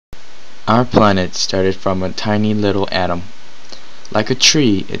Our planet started from a tiny little atom. Like a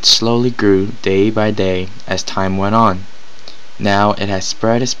tree, it slowly grew day by day as time went on. Now it has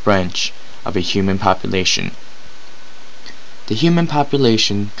spread its branch of a human population. The human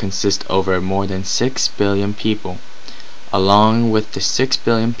population consists over more than 6 billion people. Along with the 6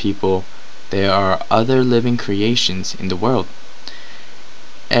 billion people, there are other living creations in the world.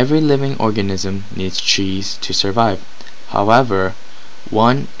 Every living organism needs trees to survive. However,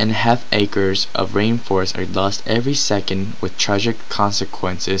 1.5 acres of rainforest are lost every second, with tragic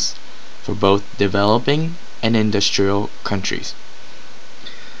consequences for both developing and industrial countries.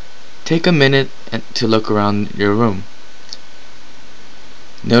 Take a minute to look around your room.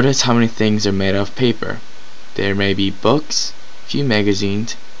 Notice how many things are made of paper. There may be books, few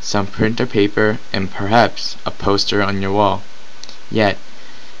magazines, some printer paper, and perhaps a poster on your wall. Yet,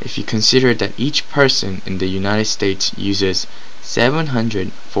 if you consider that each person in the United States uses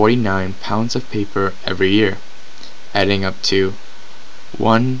 749 pounds of paper every year, adding up to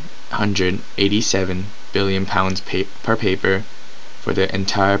 187 billion pounds per paper for the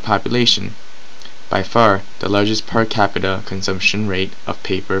entire population, by far the largest per capita consumption rate of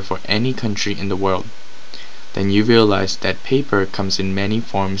paper for any country in the world, then you realize that paper comes in many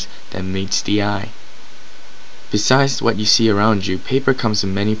forms that meets the eye. Besides what you see around you, paper comes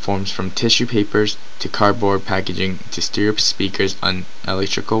in many forms, from tissue papers to cardboard packaging to stereo speakers on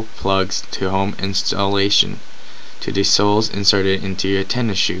electrical plugs to home installation to the soles inserted into your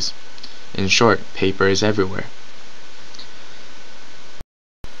tennis shoes. In short, paper is everywhere.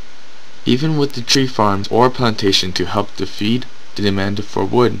 Even with the tree farms or plantation to help to feed the demand for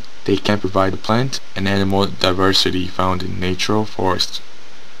wood, they can't provide the plant and animal diversity found in natural forests.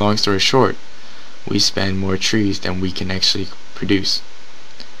 Long story short, we spend more trees than we can actually produce.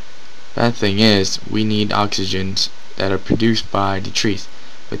 Bad thing is, we need oxygens that are produced by the trees.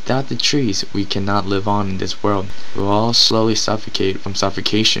 Without the trees, we cannot live on in this world. We'll all slowly suffocate from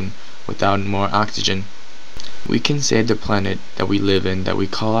suffocation without more oxygen. We can save the planet that we live in, that we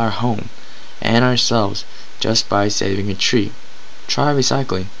call our home, and ourselves, just by saving a tree. Try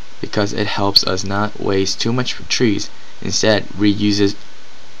recycling, because it helps us not waste too much trees, instead reuses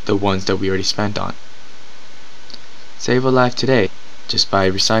the ones that we already spent on. Save a life today just by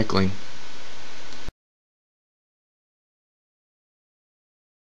recycling.